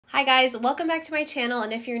Hi guys, welcome back to my channel,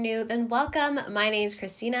 and if you're new, then welcome. My name is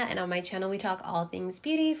Kristina, and on my channel we talk all things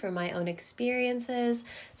beauty from my own experiences.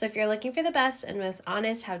 So if you're looking for the best and most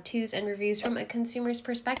honest how-tos and reviews from a consumer's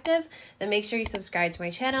perspective, then make sure you subscribe to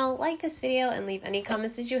my channel, like this video, and leave any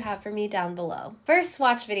comments that you have for me down below. First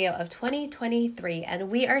swatch video of 2023,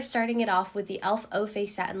 and we are starting it off with the ELF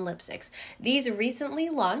Satin lipsticks. These recently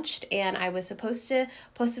launched, and I was supposed to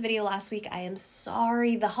post a video last week. I am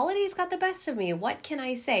sorry, the holidays got the best of me. What can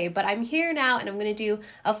I say? But I'm here now and I'm going to do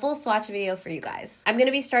a full swatch video for you guys. I'm going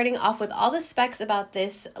to be starting off with all the specs about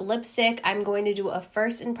this lipstick. I'm going to do a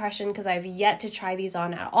first impression because I've yet to try these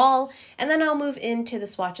on at all, and then I'll move into the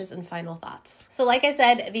swatches and final thoughts. So like I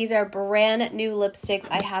said, these are brand new lipsticks.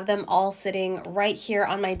 I have them all sitting right here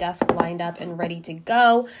on my desk lined up and ready to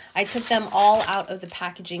go. I took them all out of the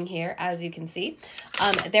packaging here, as you can see.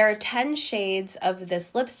 There are 10 shades of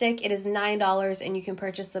this lipstick. It is $9 and you can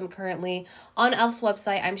purchase them currently on ELF's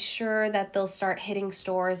website. I'm sure that they'll start hitting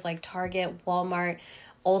stores like Target, Walmart,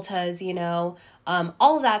 Ulta's, you know,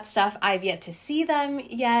 all of that stuff. I've yet to see them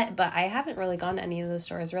yet, but I haven't really gone to any of those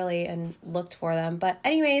stores really and looked for them. But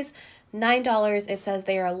anyways, $9. It says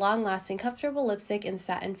they are a long-lasting, comfortable lipstick in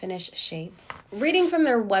satin finish shades. Reading from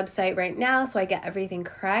their website right now, so I get everything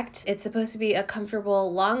correct. It's supposed to be a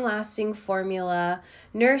comfortable, long-lasting formula,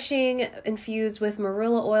 nourishing, infused with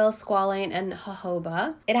marula oil, squalane, and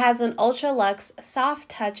jojoba. It has an ultra-luxe,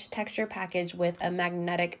 soft-touch texture package with a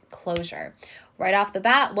magnetic closure. Right off the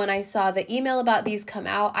bat, when I saw the email about these come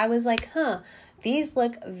out, I was like, these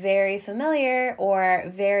look very familiar or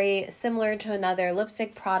very similar to another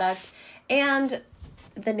lipstick product. And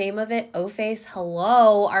the name of it, O-Face,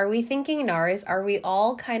 hello, are we thinking NARS? Are we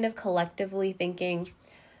all kind of collectively thinking,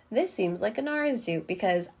 this seems like a NARS dupe?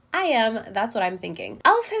 Because I am, that's what I'm thinking.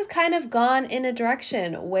 ELF has kind of gone in a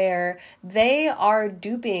direction where they are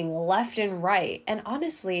duping left and right. And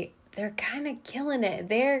honestly, they're kind of killing it.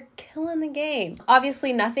 They're killing the game.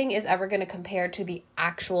 Obviously, nothing is ever going to compare to the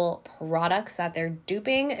actual products that they're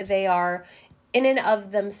duping. They are in and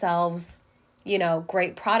of themselves, you know,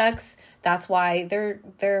 great products. That's why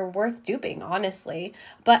they're worth duping, honestly.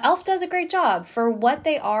 But ELF does a great job. For what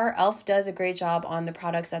they are, ELF does a great job on the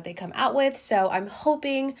products that they come out with. So I'm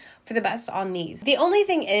hoping for the best on these. The only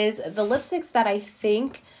thing is, the lipsticks that I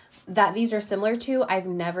think that these are similar to, I've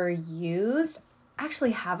never used.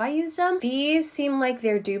 Actually, have I used them? These seem like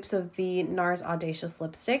they're dupes of the NARS Audacious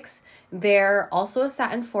lipsticks. They're also a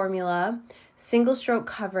satin formula, single stroke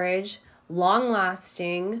coverage, long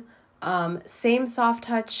lasting, same soft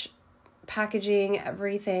touch packaging,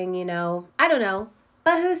 everything, you know. I don't know,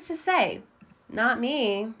 but who's to say? Not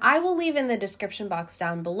me. I will leave in the description box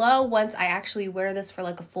down below once I actually wear this for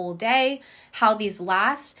like a full day, how these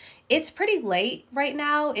last. It's pretty late right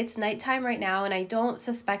now. It's nighttime right now, and I don't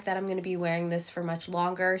suspect that I'm going to be wearing this for much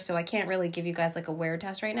longer, so I can't really give you guys like a wear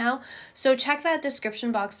test right now. So check that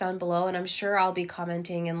description box down below, and I'm sure I'll be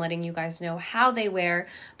commenting and letting you guys know how they wear.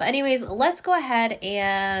 But anyways, let's go ahead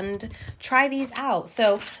and try these out.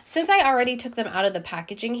 So since I already took them out of the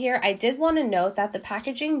packaging here, I did want to note that the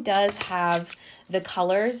packaging does have the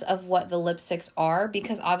colors of what the lipsticks are,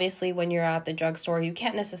 because obviously when you're at the drugstore, you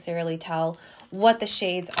can't necessarily tell what the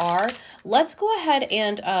shades are. Let's go ahead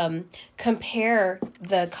and compare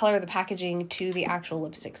the color of the packaging to the actual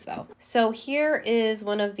lipsticks though. So here is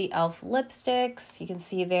one of the ELF lipsticks. You can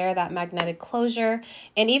see there that magnetic closure,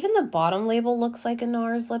 and even the bottom label looks like a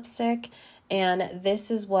NARS lipstick. And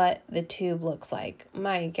this is what the tube looks like.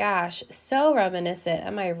 My gosh, so reminiscent,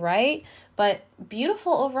 am I right? But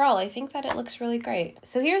beautiful overall. I think that it looks really great.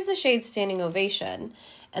 So here's the shade Standing Ovation.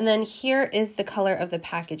 And then here is the color of the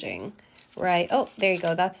packaging, right? Oh, there you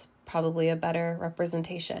go. That's probably a better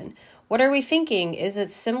representation. What are we thinking? Is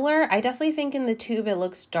it similar? I definitely think in the tube it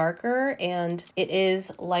looks darker and it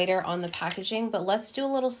is lighter on the packaging, but let's do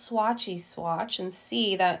a little swatchy swatch and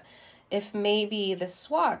see that if maybe the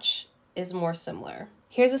swatch is more similar.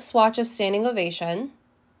 Here's a swatch of Standing Ovation.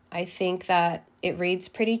 I think that it reads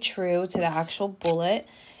pretty true to the actual bullet.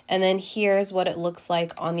 And then here's what it looks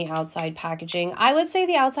like on the outside packaging. I would say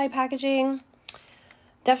the outside packaging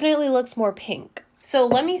definitely looks more pink. So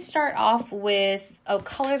let me start off with a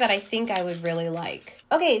color that I think I would really like.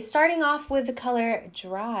 Okay, starting off with the color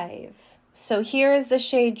Drive. So here is the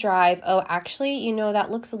shade Drive. Oh, actually, you know, that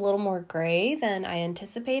looks a little more gray than I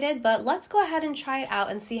anticipated, but let's go ahead and try it out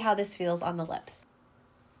and see how this feels on the lips.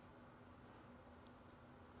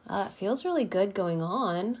 It feels really good going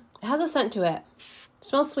on. It has a scent to it. It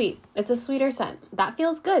smells sweet. It's a sweeter scent. That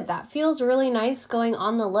feels good. That feels really nice going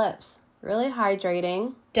on the lips. Really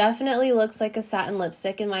hydrating. Definitely looks like a satin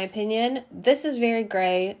lipstick in my opinion. This is very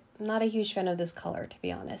gray. not a huge fan of this color, to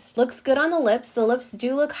be honest. Looks good on the lips. The lips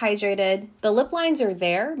do look hydrated. The lip lines are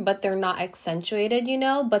there, but they're not accentuated, you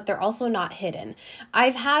know, but they're also not hidden.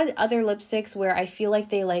 I've had other lipsticks where I feel like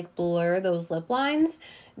they like blur those lip lines.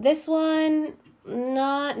 This one,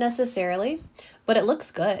 not necessarily, but it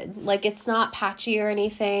looks good. Like, it's not patchy or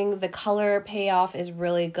anything. The color payoff is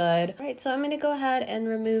really good. All right, so I'm going to go ahead and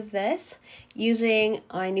remove this using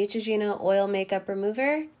my Neutrogena oil makeup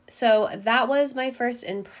remover. So that was my first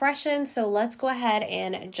impression. So let's go ahead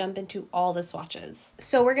and jump into all the swatches.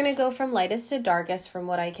 So we're going to go from lightest to darkest from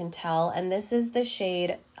what I can tell. And this is the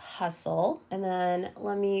shade Hustle. And then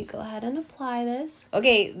let me go ahead and apply this.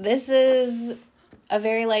 Okay, this is a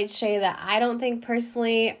very light shade that I don't think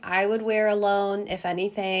personally I would wear alone. If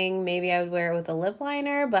anything, maybe I would wear it with a lip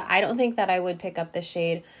liner, but I don't think that I would pick up the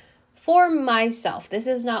shade for myself. This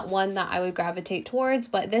is not one that I would gravitate towards,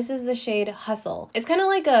 but this is the shade Hustle. It's kind of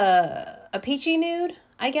like a peachy nude.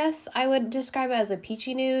 I guess I would describe it as a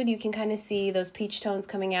peachy nude. You can kind of see those peach tones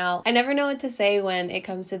coming out. I never know what to say when it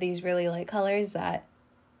comes to these really light colors that,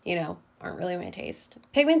 you know, aren't really my taste.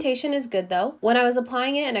 Pigmentation is good though. When I was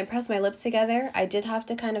applying it and I pressed my lips together, I did have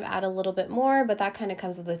to kind of add a little bit more, but that kind of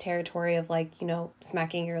comes with the territory of, like, you know,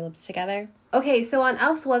 smacking your lips together. Okay, so on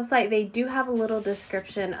ELF's website, they do have a little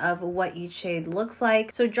description of what each shade looks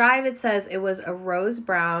like. So Drive, it says it was a rose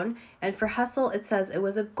brown, and for Hustle, it says it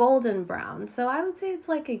was a golden brown. So I would say it's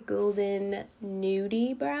like a golden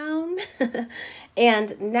nudie brown.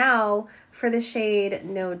 And now for the shade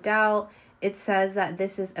No Doubt, it says that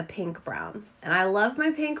this is a pink brown. And I love my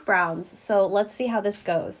pink browns, so let's see how this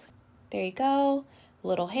goes. There you go.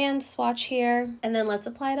 Little hand swatch here. And then let's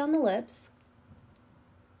apply it on the lips.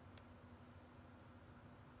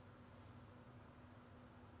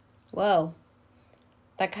 Whoa.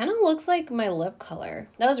 That kind of looks like my lip color.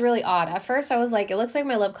 That was really odd. At first I was like, it looks like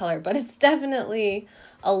my lip color, but it's definitely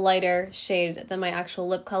a lighter shade than my actual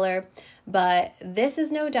lip color. But this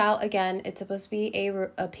is No Doubt, again, it's supposed to be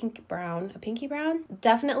a pink brown, a pinky brown.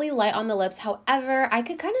 Definitely light on the lips. However, I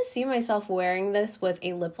could kind of see myself wearing this with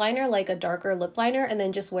a lip liner, like a darker lip liner, and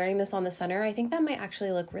then just wearing this on the center. I think that might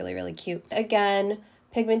actually look really, really cute. Again,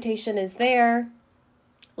 pigmentation is there.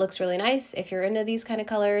 Looks really nice if you're into these kind of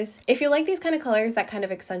colors. If you like these kind of colors that kind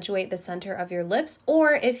of accentuate the center of your lips,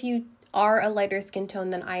 or if you are a lighter skin tone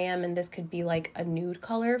than I am and this could be like a nude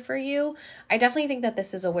color for you, I definitely think that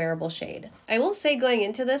this is a wearable shade. I will say going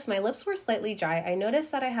into this, my lips were slightly dry. I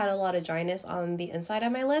noticed that I had a lot of dryness on the inside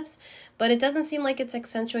of my lips, but it doesn't seem like it's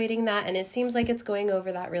accentuating that, and it seems like it's going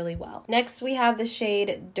over that really well. Next, we have the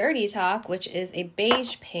shade Dirty Talk, which is a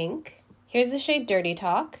beige pink. Here's the shade Dirty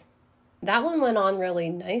Talk. That one went on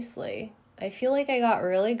really nicely. I feel like I got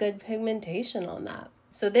really good pigmentation on that.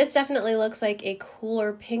 So this definitely looks like a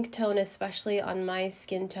cooler pink tone, especially on my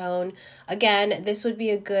skin tone. Again, this would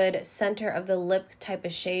be a good center of the lip type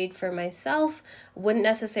of shade for myself. Wouldn't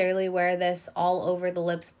necessarily wear this all over the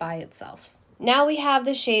lips by itself. Now we have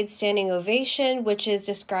the shade Standing Ovation, which is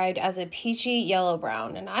described as a peachy yellow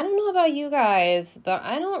brown. And I don't know about you guys, but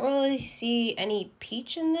I don't really see any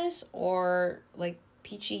peach in this, or like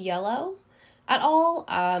peachy yellow at all.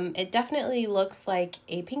 It definitely looks like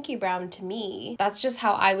a pinky brown to me. That's just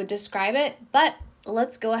how I would describe it, but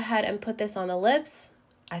let's go ahead and put this on the lips.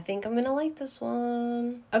 I think I'm gonna like this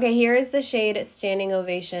one. Okay, here is the shade Standing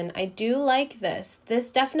Ovation. I do like this. This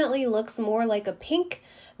definitely looks more like a pink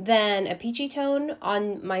than a peachy tone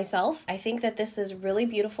on myself. I think that this is really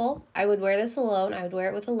beautiful. I would wear this alone. I would wear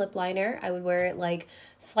it with a lip liner. I would wear it like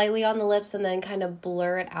slightly on the lips and then kind of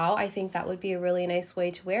blur it out. I think that would be a really nice way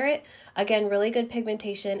to wear it. Again, really good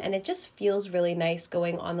pigmentation, and it just feels really nice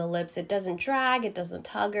going on the lips. It doesn't drag, it doesn't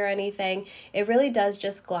tug or anything. It really does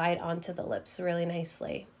just glide onto the lips really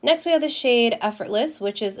nicely. Next, we have the shade Effortless,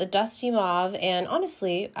 which is a dusty mauve, and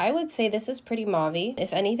honestly, I would say this is pretty mauvey.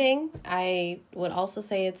 If anything, I would also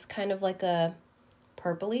say it's kind of like a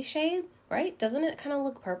purpley shade, right? Doesn't it kind of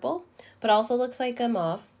look purple? But also looks like a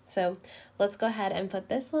mauve. So let's go ahead and put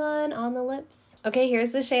this one on the lips. Okay,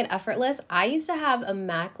 here's the shade Effortless. I used to have a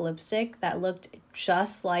MAC lipstick that looked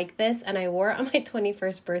just like this, and I wore it on my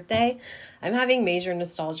 21st birthday. I'm having major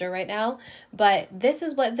nostalgia right now, but this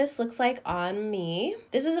is what this looks like on me.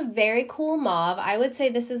 This is a very cool mauve. I would say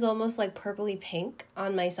this is almost like purpley pink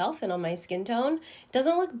on myself and on my skin tone. It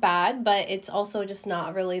doesn't look bad, but it's also just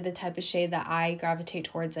not really the type of shade that I gravitate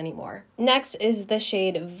towards anymore. Next is the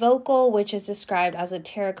shade Vocal, which is described as a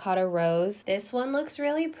terracotta rose. This one looks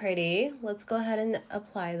really pretty. Let's go ahead and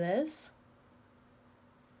apply this.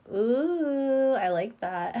 Ooh, I like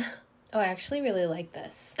that. Oh, I actually really like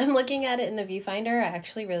this. I'm looking at it in the viewfinder. I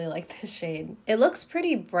actually really like this shade. It looks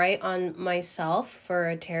pretty bright on myself for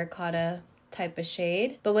a terracotta type of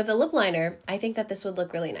shade, but with a lip liner, I think that this would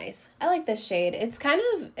look really nice. I like this shade. It's kind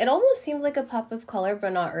of, it almost seems like a pop of color,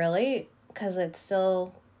 but not really, because it's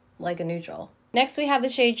still like a neutral. Next, we have the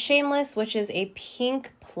shade Shameless, which is a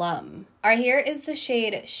pink plum. All right, here is the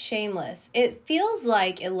shade Shameless. It feels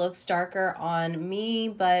like it looks darker on me,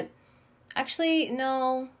 but actually,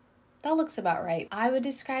 no, that looks about right. I would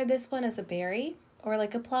describe this one as a berry or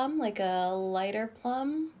like a plum, like a lighter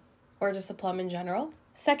plum, or just a plum in general.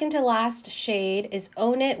 Second to last shade is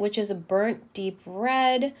Own It, which is a burnt deep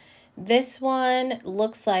red. This one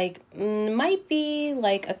looks like, might be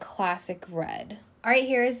like a classic red. All right,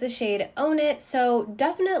 here is the shade Own It. So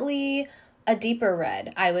definitely a deeper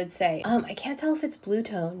red, I would say. I can't tell if it's blue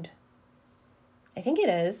toned. I think it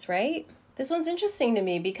is, right? This one's interesting to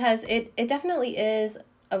me because it definitely is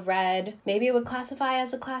a red. Maybe it would classify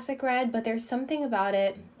as a classic red, but there's something about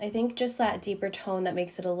it. I think just that deeper tone that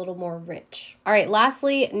makes it a little more rich. All right,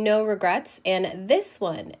 lastly, No Regrets. And this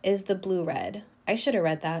one is the blue red. I should have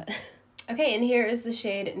read that. Okay, and here is the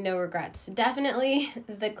shade No Regrets. Definitely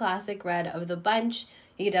the classic red of the bunch.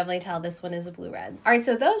 You can definitely tell this one is a blue red. All right,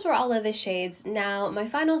 so those were all of the shades. Now, my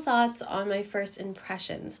final thoughts on my first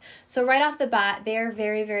impressions. So right off the bat, they're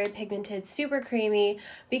very, very pigmented, super creamy.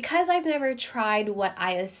 Because I've never tried what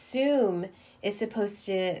I assume is supposed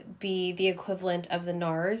to be the equivalent of the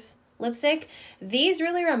NARS lipstick, these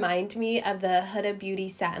really remind me of the Huda Beauty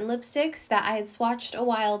satin lipsticks that I had swatched a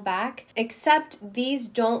while back, except these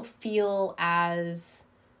don't feel as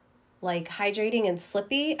like hydrating and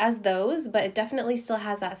slippy as those, but it definitely still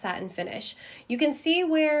has that satin finish. You can see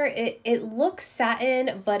where it looks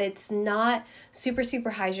satin, but it's not super, super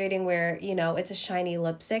hydrating where, you know, it's a shiny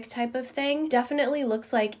lipstick type of thing. Definitely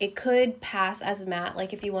looks like it could pass as matte.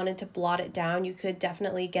 Like if you wanted to blot it down, you could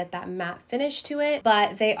definitely get that matte finish to it,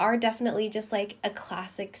 but they are definitely just like a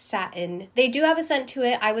classic satin. They do have a scent to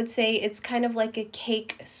it. I would say it's kind of like a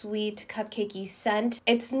cake, sweet, cupcakey scent.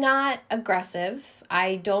 It's not aggressive.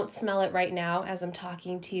 I don't smell it right now as I'm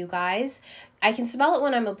talking to you guys. I can smell it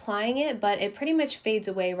when I'm applying it, but it pretty much fades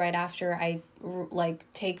away right after I like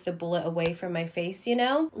take the bullet away from my face, you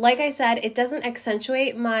know? Like I said, it doesn't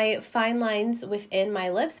accentuate my fine lines within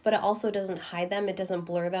my lips, but it also doesn't hide them. It doesn't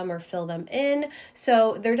blur them or fill them in.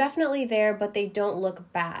 So they're definitely there, but they don't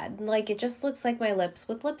look bad. Like it just looks like my lips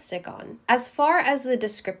with lipstick on. As far as the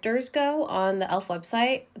descriptors go on the ELF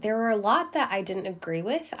website, there were a lot that I didn't agree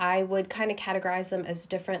with. I would kind of categorize them as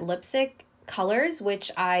different lipstick colors,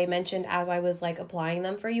 which I mentioned as I was like applying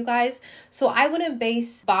them for you guys. So I wouldn't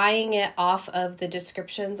base buying it off of the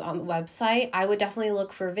descriptions on the website. I would definitely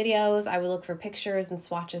look for videos. I would look for pictures and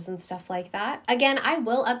swatches and stuff like that. Again, I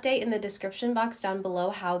will update in the description box down below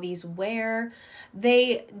how these wear.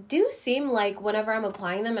 They do seem like whenever I'm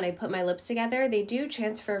applying them and I put my lips together, they do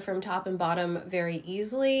transfer from top and bottom very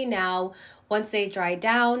easily. Now, once they dry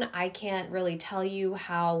down, I can't really tell you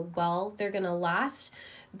how well they're gonna last.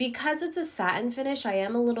 Because it's a satin finish, I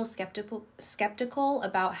am a little skeptical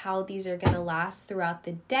about how these are going to last throughout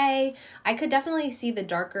the day. I could definitely see the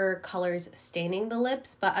darker colors staining the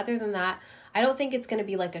lips, but other than that, I don't think it's going to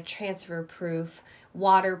be like a transfer proof,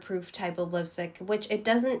 waterproof type of lipstick, which it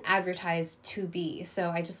doesn't advertise to be. So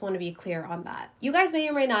I just want to be clear on that. You guys may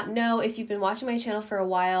or may not know, if you've been watching my channel for a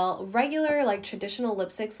while, regular like traditional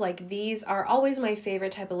lipsticks like these are always my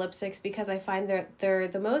favorite type of lipsticks because I find they're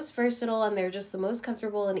the most versatile and they're just the most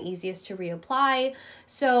comfortable and easiest to reapply.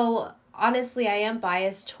 So honestly, I am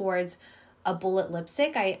biased towards a bullet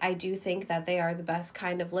lipstick. I do think that they are the best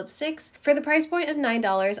kind of lipsticks. For the price point of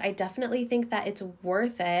 $9, I definitely think that it's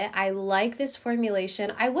worth it. I like this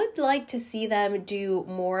formulation. I would like to see them do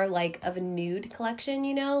more like of a nude collection,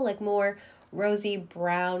 you know, like more rosy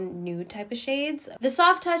brown nude type of shades. The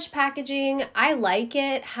soft touch packaging, I like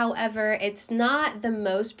it. However, it's not the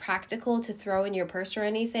most practical to throw in your purse or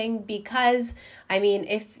anything because, I mean,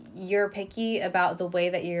 if you're picky about the way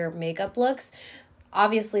that your makeup looks,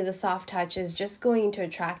 obviously the soft touch is just going to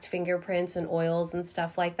attract fingerprints and oils and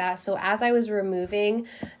stuff like that. So as I was removing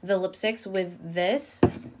the lipsticks with this,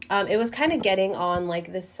 it was kind of getting on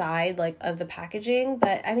like the side like of the packaging,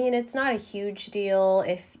 but I mean, it's not a huge deal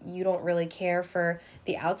if you don't really care for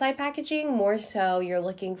the outside packaging. More so you're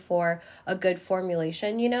looking for a good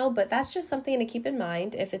formulation, you know, but that's just something to keep in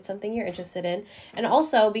mind if it's something you're interested in. And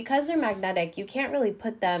also because they're magnetic, you can't really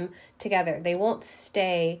put them together. They won't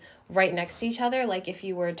stay right next to each other like if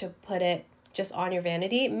you were to put it just on your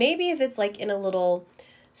vanity. Maybe if it's like in a little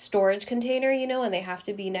storage container, you know, and they have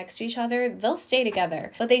to be next to each other, they'll stay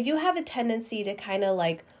together. But they do have a tendency to kind of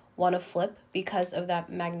like want to flip because of that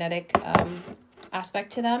magnetic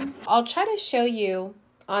aspect to them. I'll try to show you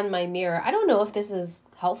on my mirror. I don't know if this is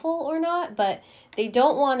helpful or not, but they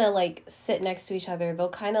don't want to like sit next to each other. They'll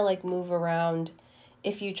kind of like move around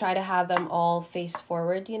if you try to have them all face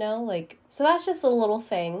forward, you know, like, so that's just a little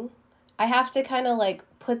thing. I have to kind of like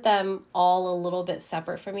put them all a little bit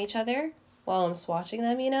separate from each other while I'm swatching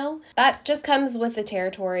them, you know. That just comes with the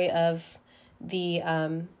territory of the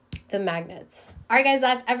magnets. All right, guys,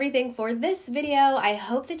 that's everything for this video. I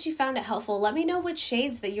hope that you found it helpful. Let me know which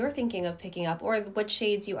shades that you're thinking of picking up or which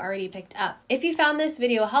shades you already picked up. If you found this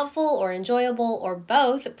video helpful or enjoyable or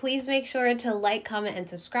both, please make sure to like, comment, and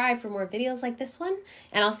subscribe for more videos like this one,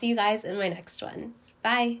 and I'll see you guys in my next one.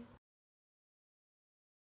 Bye.